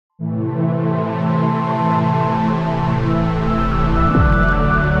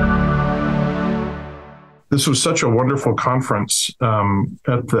this was such a wonderful conference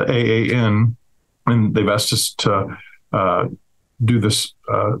at the AAN, and they've asked us to do this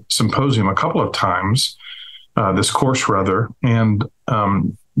symposium a couple of times, this course rather. And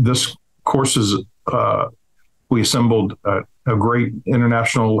this course is, we assembled a great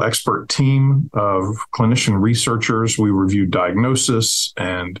international expert team of clinician researchers. We reviewed diagnosis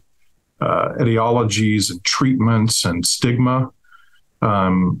and etiologies and treatments and stigma.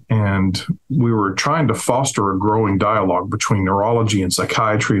 And we were trying to foster a growing dialogue between neurology and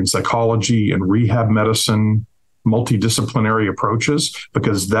psychiatry and psychology and rehab medicine, multidisciplinary approaches,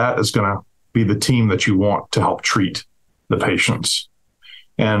 because that is going to be the team that you want to help treat the patients.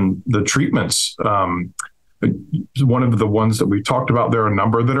 And the treatments, one of the ones that we talked about, there are a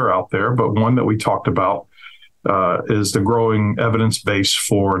number that are out there, but one that we talked about is the growing evidence base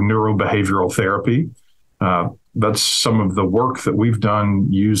for neurobehavioral therapy. That's some of the work that we've done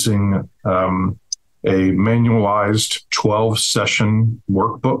using a manualized 12-session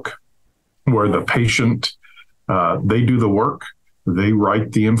workbook where the patient, they do the work, they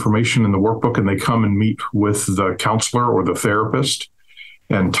write the information in the workbook, and they come and meet with the counselor or the therapist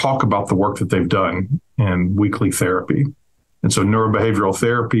and talk about the work that they've done in weekly therapy. And so neurobehavioral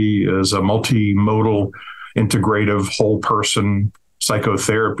therapy is a multi-modal, integrative, whole person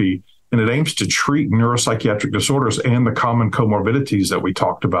psychotherapy, and it aims to treat neuropsychiatric disorders and the common comorbidities that we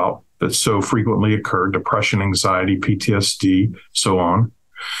talked about that so frequently occur: depression, anxiety, PTSD, so on.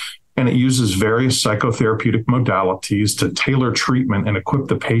 And it uses various psychotherapeutic modalities to tailor treatment and equip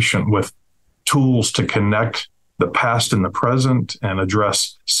the patient with tools to connect the past and the present and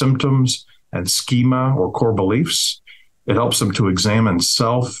address symptoms and schema or core beliefs. It helps them to examine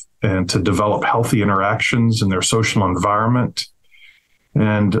self and to develop healthy interactions in their social environment.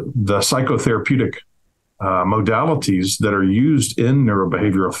 And the psychotherapeutic modalities that are used in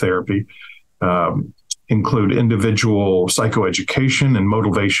neurobehavioral therapy include individual psychoeducation and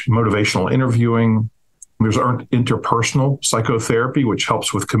motivational interviewing. There's interpersonal psychotherapy, which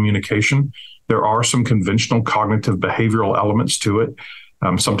helps with communication. There are some conventional cognitive behavioral elements to it.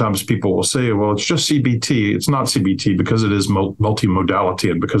 Sometimes people will say, well, it's just CBT. It's not CBT because it is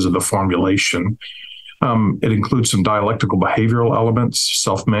multi-modality and because of the formulation. It includes some dialectical behavioral elements,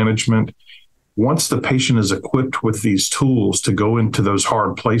 self-management. Once the patient is equipped with these tools to go into those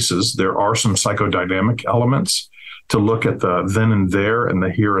hard places, there are some psychodynamic elements to look at the then and there and the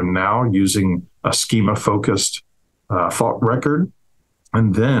here and now using a schema-focused thought record.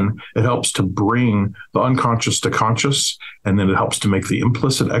 And then it helps to bring the unconscious to conscious, and then it helps to make the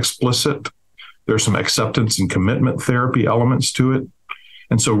implicit explicit. There's some acceptance and commitment therapy elements to it.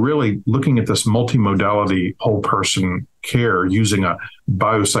 And so really looking at this multimodality whole person care using a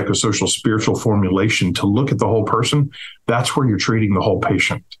biopsychosocial spiritual formulation to look at the whole person, that's where you're treating the whole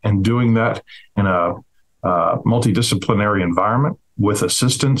patient, and doing that in a multidisciplinary environment with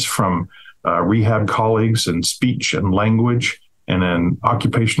assistance from rehab colleagues in speech and language and in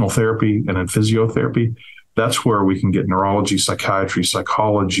occupational therapy and in physiotherapy. That's where we can get neurology, psychiatry,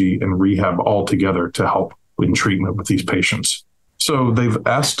 psychology, and rehab all together to help in treatment with these patients. So they've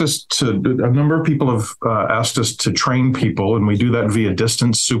asked us a number of people have asked us to train people, and we do that via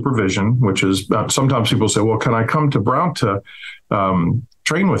distance supervision, which is sometimes people say, well, can I come to Brown to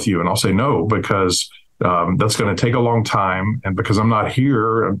train with you? And I'll say no, because that's going to take a long time. And because I'm not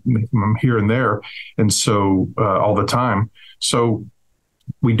here, I'm here and there. And so all the time. So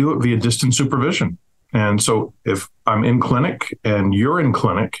we do it via distance supervision. And so if I'm in clinic and you're in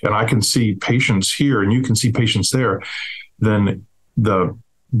clinic and I can see patients here and you can see patients there, then the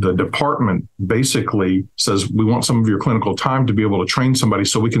department basically says, we want some of your clinical time to be able to train somebody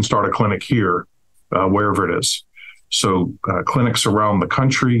so we can start a clinic here, wherever it is. So clinics around the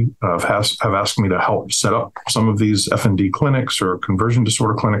country have asked me to help set up some of these FND clinics or conversion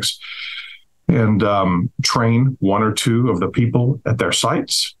disorder clinics and train one or two of the people at their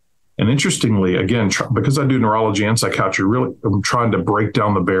sites. And interestingly, again, because I do neurology and psychiatry, really, I'm trying to break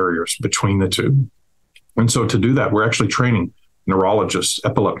down the barriers between the two. And so to do that, we're actually training neurologists,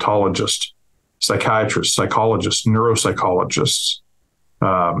 epileptologists, psychiatrists, psychologists, neuropsychologists,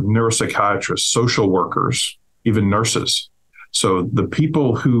 neuropsychiatrists, social workers, even nurses. So the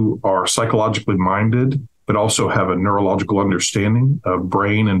people who are psychologically minded, but also have a neurological understanding of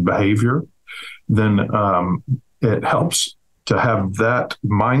brain and behavior, then it helps to have that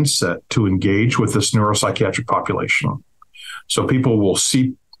mindset to engage with this neuropsychiatric population. So people will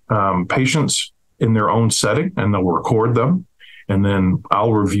see patients in their own setting and they'll record them. And then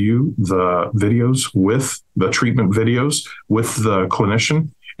I'll review the videos with the treatment videos with the clinician,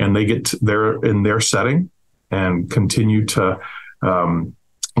 and they get there in their setting and continue to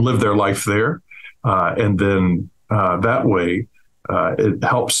live their life there. And then that way, it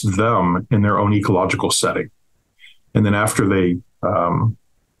helps them in their own ecological setting. And then after they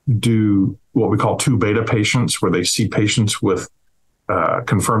do what we call 2-beta patients, where they see patients with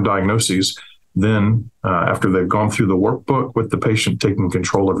confirmed diagnoses, then after they've gone through the workbook with the patient taking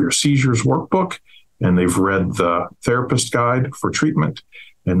control of your seizures workbook, and they've read the therapist guide for treatment,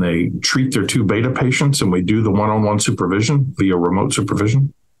 and they treat their 2-beta patients, and we do the one-on-one supervision via remote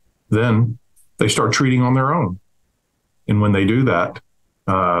supervision, then they start treating on their own. And when they do that,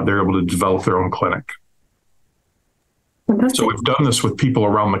 they're able to develop their own clinic. So we've done this with people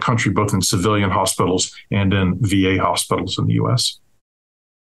around the country, both in civilian hospitals and in VA hospitals in the U.S.